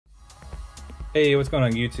Hey, what's going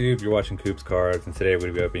on YouTube? You're watching Coop's Cards, and today we're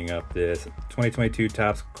going to be opening up this 2022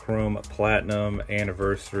 Topps Chrome Platinum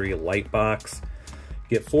Anniversary LITE Box.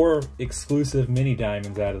 Get 4 exclusive mini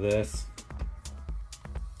diamonds out of this.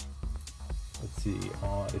 Let's see,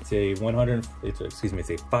 it's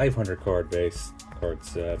a 500 card base card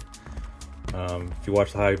set. If you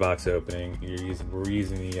watch the Hobby Box opening, we're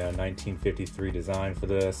using the 1953 design for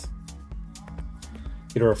this.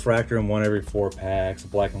 Get a refractor in 1 every 4 packs, a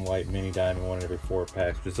black and white mini diamond 1 every 4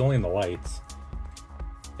 packs, which is only in the lights.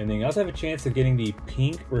 And then you also have a chance of getting the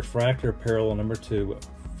pink refractor parallel number 2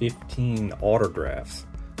 15 autographs.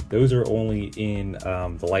 Those are only in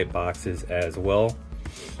the light boxes as well.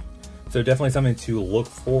 So definitely something to look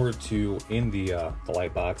forward to in the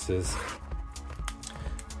light boxes.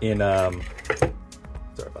 In sorry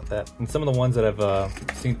about that. And some of the ones that I've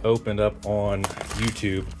seen opened up on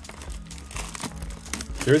YouTube,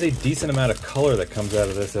 there's a decent amount of color that comes out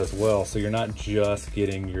of this as well, so you're not just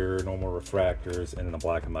getting your normal refractors and the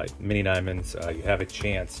black and white mini diamonds. You have a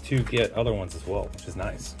chance to get other ones as well, which is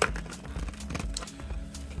nice. I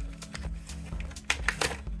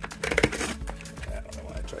don't know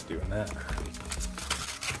why I tried doing that.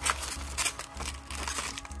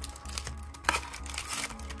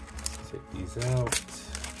 Take these out.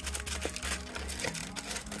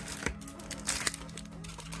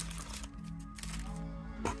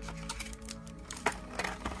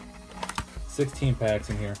 $16 packs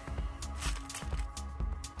in here.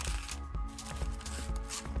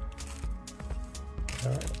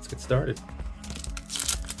 All right, let's get started.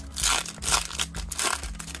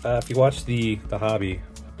 If you watch the hobby, I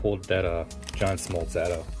pulled that John Smoltz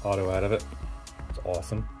auto out of it. It's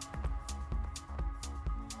awesome.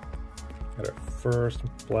 Got our first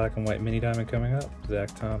black and white mini diamond coming up.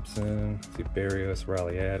 Zach Thompson, Barrios,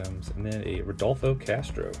 Riley Adams, and then a Rodolfo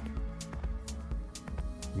Castro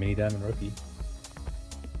mini diamond rookie.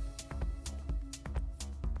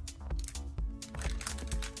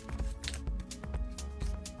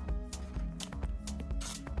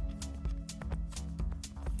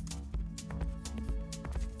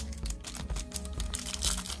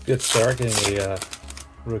 Good start getting a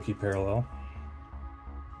rookie parallel.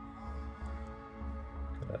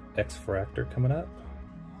 Got an X-Fractor coming up.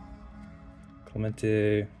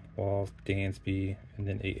 Clemente, Walls, Dansby, and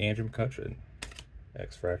then a Andrew McCutcheon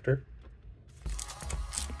X-Fractor.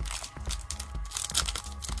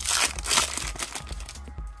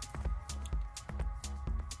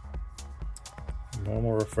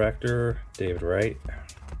 Normal refractor, David Wright,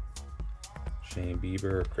 Shane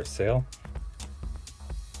Bieber, Chris Sale.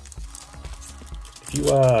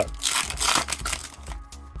 If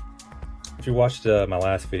you watched my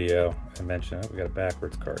last video, I mentioned we got a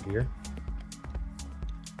backwards card here.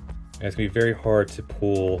 And it's gonna be very hard to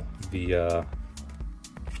pull the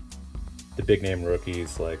big name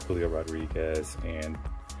rookies like Julio Rodriguez and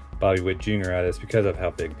Bobby Witt Jr. out of this because of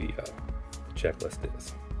how big the checklist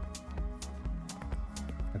is.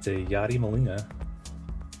 That's a Yadi Molina.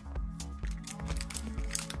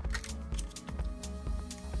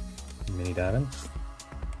 Mini diamond.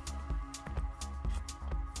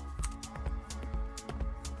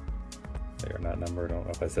 They are not numbered. I don't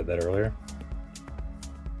know if I said that earlier.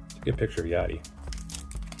 It's a good picture of Yadi.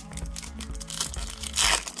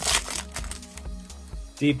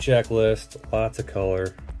 Deep checklist, lots of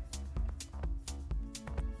color.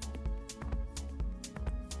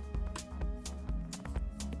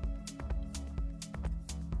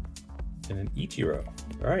 And an Ichiro.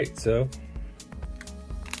 All right, so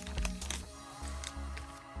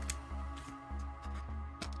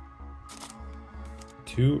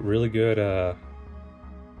two really good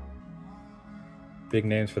big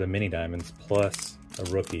names for the mini diamonds plus a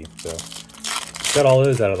rookie. So got all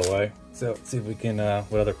those out of the way. So let's see if we can,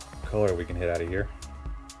 what other color we can hit out of here.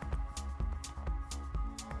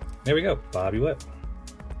 There we go, Bobby Witt.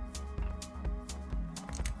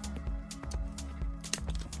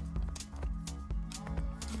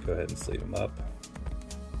 Go ahead and sleeve them up.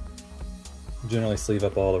 Generally sleeve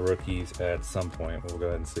up all the rookies at some point. We'll go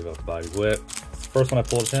ahead and sleeve up Bobby Witt. First one I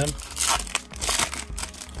pulled is him.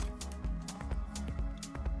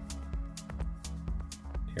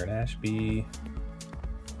 Aaron Ashby.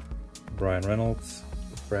 Brian Reynolds,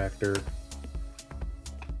 Refractor.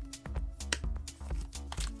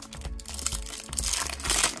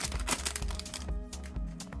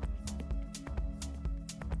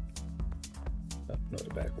 Another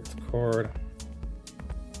backwards card.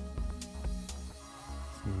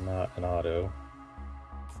 It's not an auto.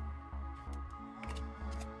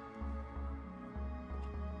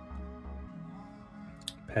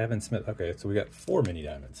 Pavin Smith. Okay, so we got 4 mini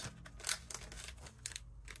diamonds.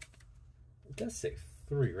 does say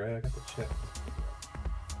 3, right? I got to check.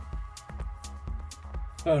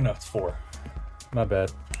 Oh no, it's 4. My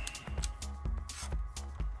bad.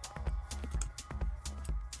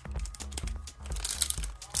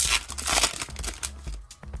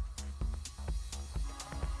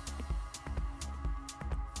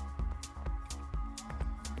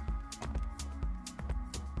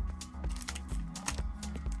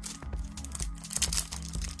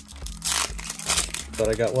 Thought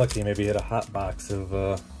I got lucky, maybe hit a hot box of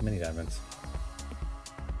mini diamonds.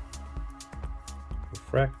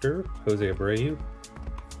 Refractor, Jose Abreu.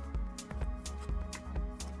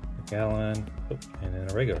 Gallon, and then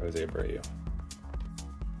a regular Jose Abreu.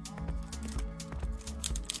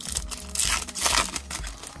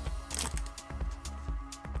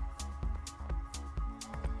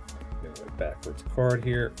 Got a backwards card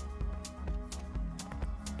here.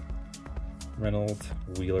 Reynolds,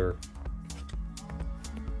 Wheeler.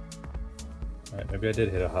 Alright, maybe I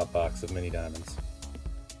did hit a hot box of mini diamonds.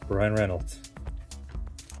 Brian Reynolds.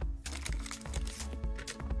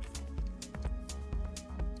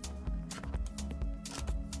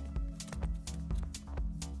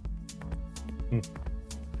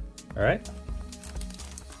 Alright.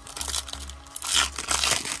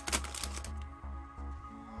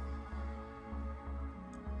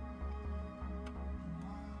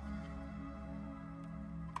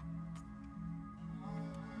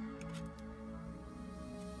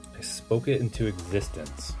 I spoke it into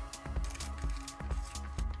existence.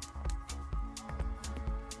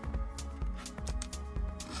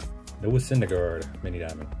 Noah Syndergaard, mini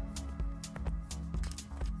diamond.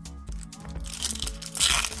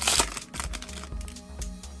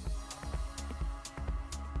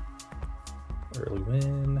 Early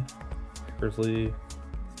win. Kersley,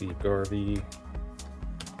 Steve Garvey.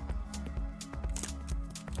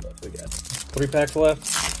 What do we got? 3 packs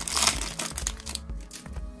left.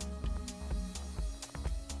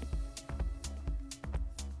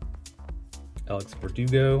 Alex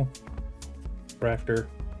Verdugo, Refractor,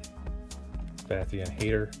 Bathian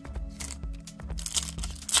Hater.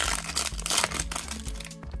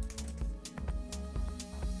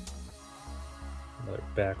 Another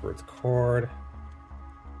backwards card.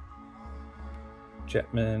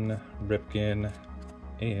 Jetman, Ripken,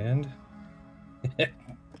 and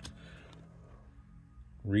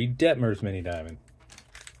Reed Detmer's mini diamond.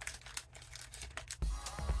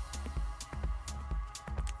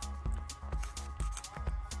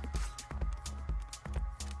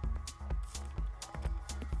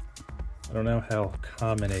 I don't know how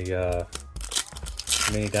common a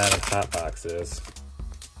mini diamond hot box is.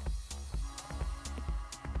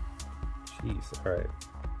 Jeez, all right.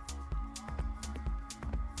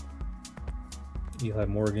 Eli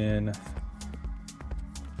Morgan,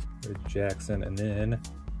 Red Jackson, and then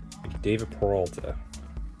David Peralta,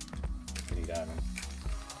 mini diamond.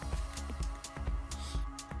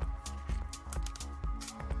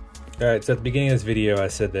 All right, so at the beginning of this video, I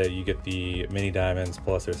said that you get the mini diamonds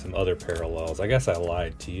plus there's some other parallels. I guess I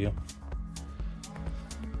lied to you.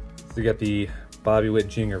 So you got the Bobby Witt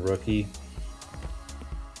Jr. rookie.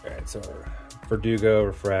 All right, so Verdugo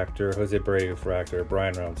Refractor, Jose Abreu Refractor,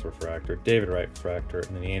 Brian Reynolds Refractor, David Wright Refractor,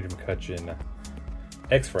 and then the Andrew McCutcheon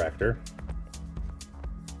X-Fractor.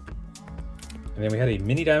 And then we had a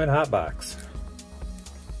mini diamond hot box.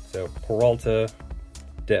 So Peralta,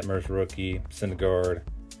 Detmer's rookie, Syndergaard,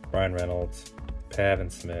 Brian Reynolds, Pavin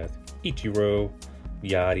Smith, Ichiro,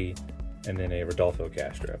 Yachty, and then a Rodolfo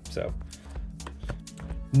Castro. So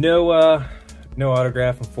no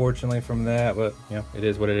autograph, unfortunately, from that, but you know, it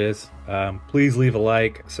is what it is. Please leave a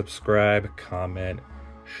like, subscribe, comment,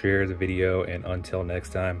 share the video, and until next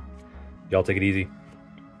time, y'all take it easy.